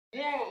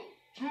1,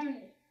 2,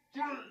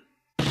 3.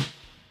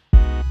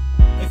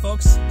 Hey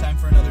folks, time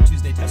for another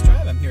Tuesday test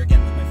drive. I'm here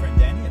again with my friend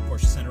Danny at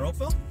Porsche Center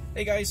Oakville.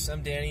 Hey guys,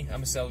 I'm Danny.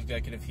 I'm a sales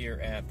executive here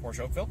at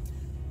Porsche Oakville.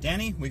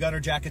 Danny, we got our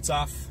jackets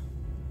off.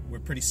 We're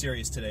pretty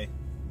serious today.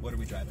 What are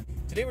we driving?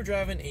 Today we're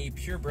driving a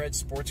purebred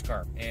sports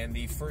car, and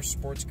the first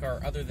sports car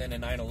other than a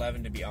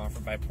 911 to be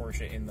offered by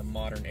Porsche in the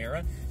modern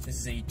era. This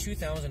is a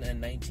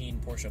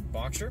 2019 Porsche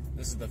Boxster.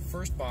 This is the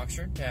first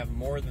Boxster to have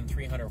more than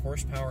 300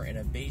 horsepower in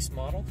a base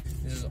model.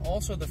 This is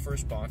also the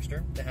first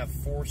Boxster to have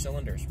 4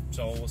 cylinders.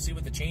 So we'll see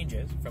what the change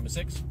is from a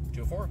 6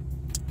 to a 4.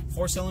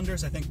 4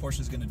 cylinders, I think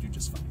Porsche's going to do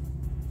just fine.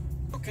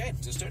 Okay,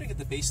 so starting at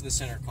the base of the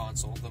center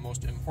console, the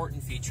most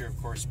important feature, of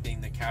course,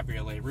 being the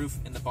cabriolet roof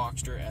in the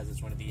Boxster, as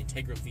it's one of the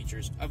integral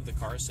features of the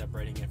car,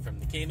 separating it from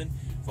the Cayman.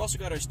 We've also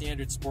got our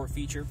standard sport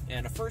feature,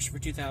 and a first for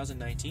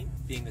 2019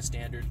 being the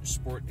standard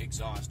sport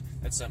exhaust.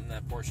 That's something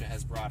that Porsche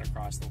has brought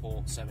across the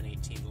whole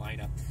 718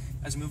 lineup.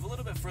 As we move a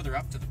little bit further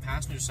up to the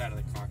passenger side of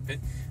the cockpit,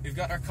 we've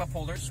got our cup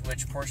holders,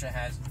 which Porsche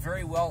has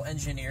very well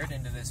engineered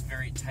into this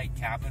very tight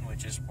cabin,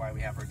 which is why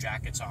we have our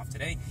jackets off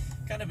today.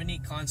 Kind of a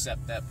neat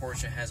concept that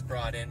Porsche has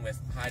brought in with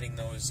hiding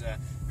those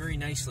very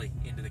nicely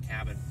into the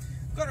cabin.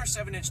 We've got our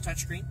 7-inch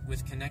touchscreen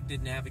with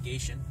connected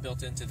navigation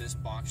built into this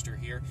Boxster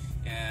here.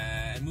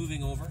 And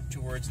moving over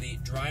towards the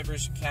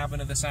driver's cabin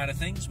of the side of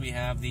things, we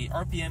have the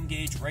RPM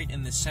gauge right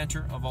in the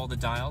center of all the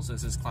dials.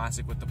 This is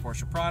classic with the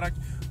Porsche product.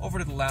 Over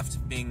to the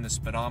left being the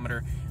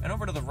speedometer, and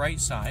over to the right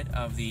side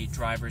of the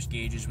driver's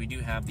gauges, we do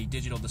have the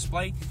digital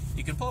display.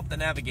 You can pull up the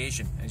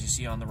navigation as you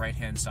see on the right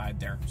hand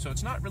side there. So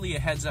it's not really a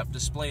heads-up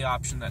display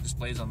option that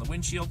displays on the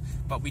windshield,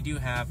 but we do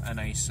have a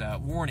nice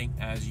warning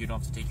as you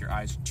don't have to take your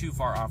eyes too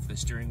far off the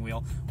steering wheel,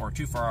 or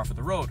too far off of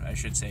the road, I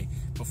should say,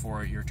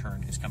 before your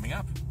turn is coming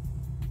up.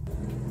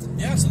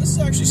 Yeah, so this is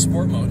actually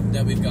sport mode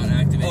that we've got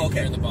activated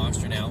here in the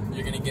Boxster now.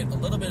 You're going to get a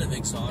little bit of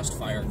exhaust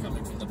fire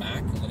coming from the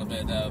back, a little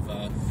bit of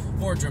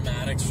more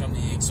dramatics from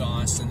the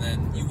exhaust, and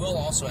then you will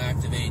also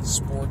activate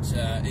sport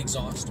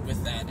exhaust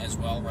with that as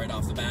well right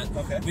off the bat.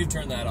 Okay. We've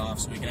turned that off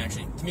so we can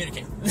actually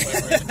communicate.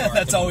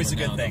 That's always a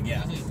good thing,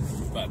 yeah.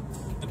 But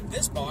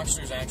this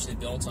Boxster is actually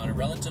built on a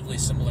relatively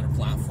similar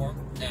platform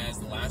as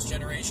the last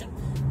generation,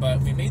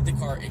 but we made the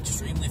car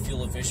extremely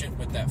fuel efficient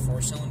with that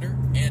 4-cylinder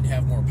and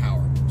have more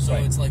power. So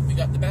It's like we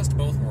got the best of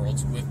both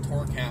worlds with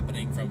torque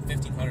happening from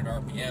 1500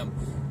 RPM,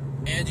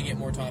 and you get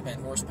more top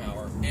end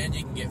horsepower, and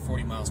you can get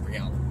 40 miles per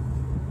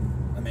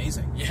gallon.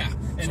 Amazing. Yeah.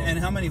 And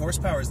how many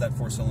horsepower is that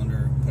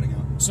 4-cylinder putting out?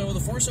 So the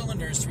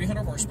 4-cylinder is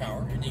 300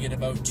 horsepower, and you get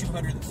about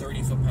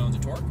 230 foot-pounds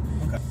of torque.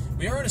 Okay.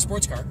 We are in a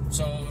sports car,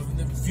 so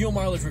the fuel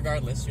mileage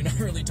regardless, you're not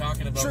really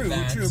talking about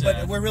that. True,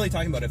 but we're really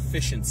talking about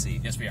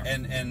efficiency. Yes, we are.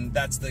 And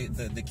that's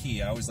the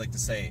key. I always like to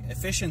say,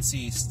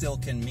 efficiency still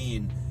can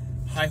mean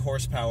high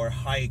horsepower,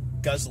 high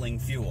guzzling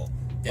fuel.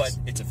 Yes.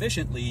 But it's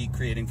efficiently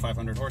creating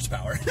 500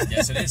 horsepower.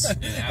 Yes, it is.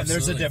 And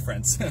there's a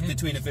difference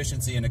between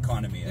efficiency and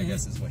economy, I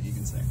guess is what you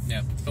can say.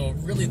 Yeah. So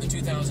really the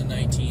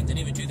 2019s and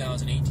even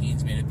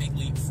 2018s made a big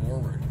leap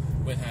forward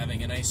with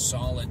having a nice,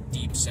 solid,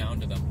 deep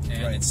sound to them.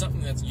 And it's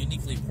something that's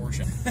uniquely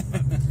Porsche.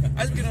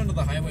 As we get onto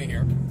the highway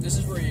here, this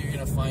is where you're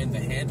going to find the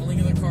handling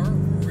of the car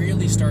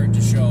really start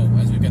to show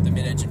as we've got the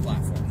mid-engine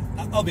platform.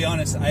 I'll be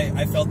honest,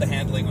 I felt the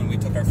handling when we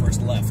took our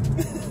first left.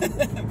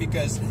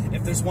 Because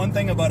if there's one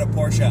thing about a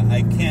Porsche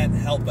I can't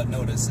help but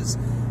notice is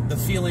the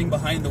feeling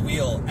behind the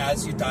wheel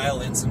as you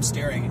dial in some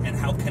steering and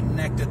how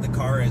connected the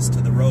car is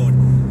to the road.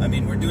 I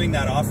mean, we're doing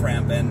that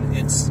off-ramp and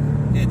it's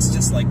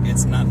just like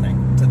it's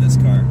nothing to this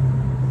car.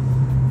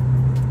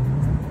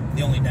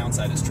 The only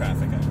downside is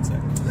traffic, I would say.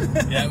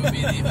 Yeah, it would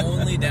be the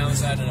only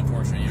downside in a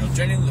Porsche. You know,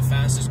 generally the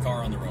fastest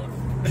car on the road.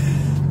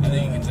 I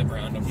think you can zip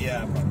around them.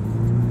 Yeah, probably.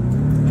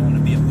 I want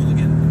to be a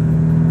hooligan.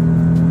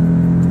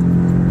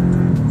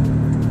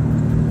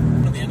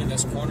 At the end of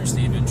this corner,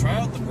 Steven, try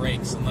out the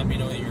brakes and let me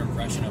know your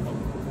impression of them.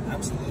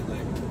 Absolutely.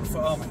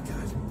 Oh my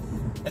God.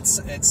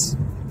 It's.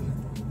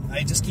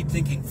 I just keep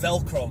thinking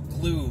Velcro,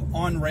 glue,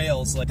 on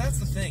rails. Like that's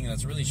the thing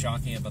that's really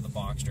shocking about the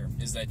Boxster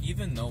is that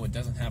even though it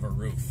doesn't have a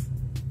roof,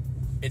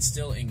 it's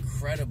still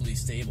incredibly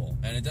stable,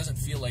 and it doesn't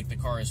feel like the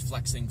car is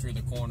flexing through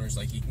the corners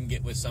like you can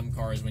get with some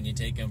cars when you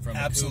take them from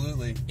a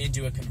coupe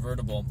into a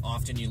convertible.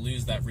 Often you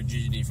lose that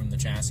rigidity from the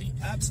chassis.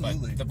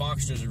 Absolutely. But the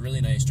Boxster does a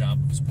really nice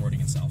job of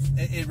supporting itself.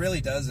 It really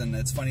does, and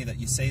it's funny that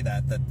you say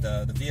that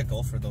the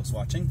vehicle, for those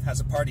watching, has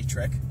a party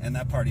trick, and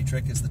that party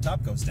trick is the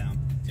top goes down.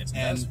 Yes, it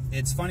does. And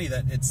it's funny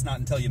that it's not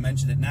until you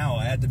mentioned it now,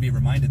 I had to be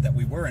reminded that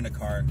we were in a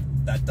car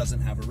that doesn't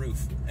have a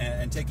roof.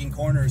 And taking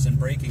corners and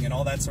braking and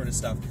all that sort of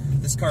stuff,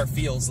 this car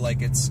feels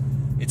like it's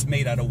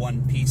made out of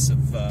one piece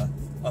of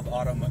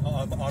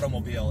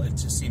automobile. It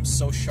just seems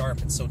so sharp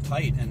and so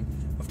tight, and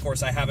of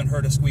course I haven't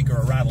heard a squeak or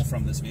a rattle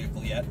from this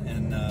vehicle yet,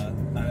 and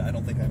I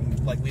don't think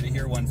I'm likely to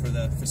hear one for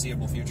the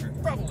foreseeable future.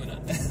 Probably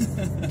not.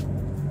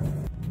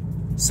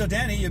 So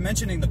Danny, you're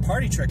mentioning the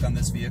party trick on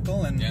this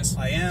vehicle, and yes.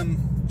 I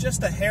am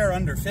just a hair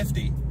under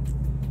 50.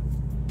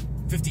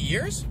 50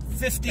 years?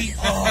 50.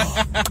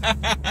 Oh.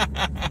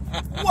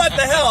 What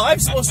the hell? I'm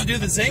supposed to do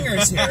the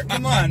zingers here.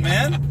 Come on,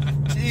 man.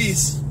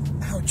 Jeez.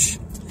 Ouch.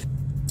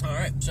 All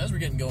right. Okay, so as we're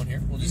getting going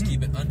here, we'll just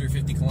keep it under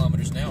 50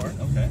 kilometers an hour.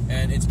 Okay.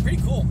 And it's pretty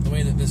cool the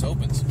way that this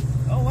opens.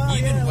 Oh, wow.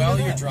 Even yeah, while look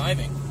at you're that.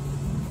 driving,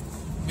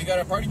 we got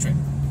our party trick.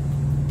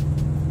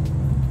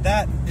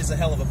 That is a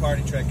hell of a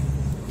party trick.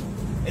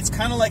 It's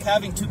kind of like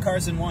having 2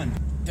 cars in one.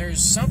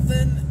 There's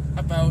something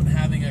about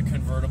having a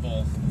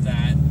convertible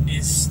that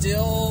is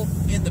still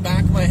in the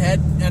back of my head,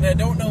 and I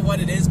don't know what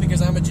it is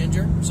because I'm a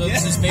ginger. So Yeah.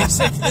 this is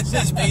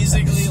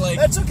basically like,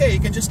 That's okay. You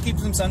can just keep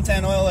some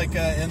suntan oil like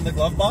in the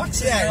glove box.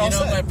 and you're yeah, all you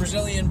know, set. my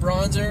Brazilian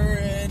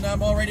bronzer, and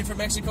I'm all ready for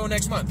Mexico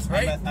next month,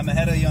 right? I'm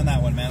ahead of you on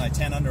that one, man. I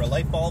tan under a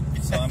light bulb,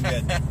 so I'm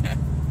good.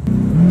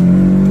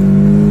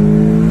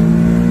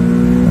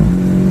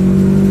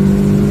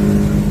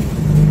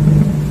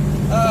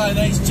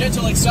 Nice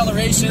gentle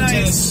acceleration to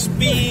the Nice.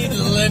 speed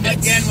limit.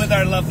 Again with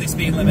our lovely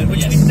speed limit,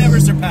 which Yes. we never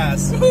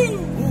surpass. Woohoo!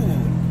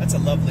 Ooh, that's a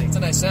lovely. It's a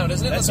nice sound,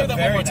 isn't it? That's Let's do a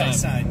that one very more time.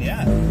 nice sign,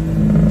 yeah.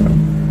 Ooh.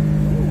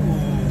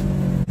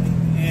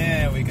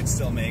 Yeah, we could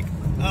still make.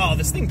 Oh,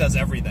 this thing does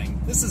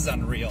everything. This is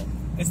unreal.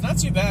 It's not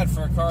too bad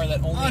for a car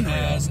that only Unreal.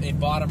 has a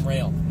bottom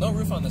rail. No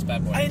roof on this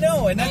bad boy. I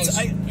know, and that's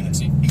As you can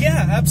see.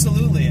 Yeah,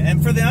 absolutely.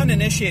 And for the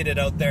uninitiated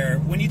out there,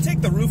 when you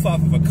take the roof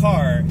off of a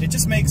car, it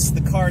just makes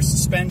the car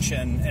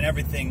suspension and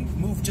everything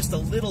move just a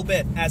little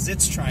bit as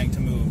it's trying to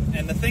move.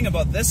 And the thing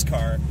about this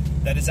car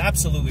that is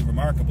absolutely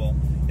remarkable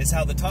is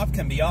how the top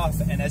can be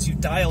off, and as you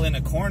dial in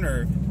a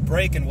corner,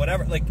 brake and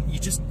whatever, like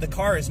the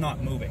car is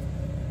not moving.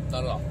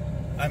 Not at all.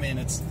 I mean,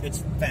 it's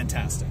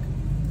fantastic,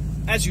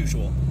 as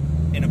usual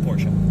in a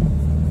Porsche.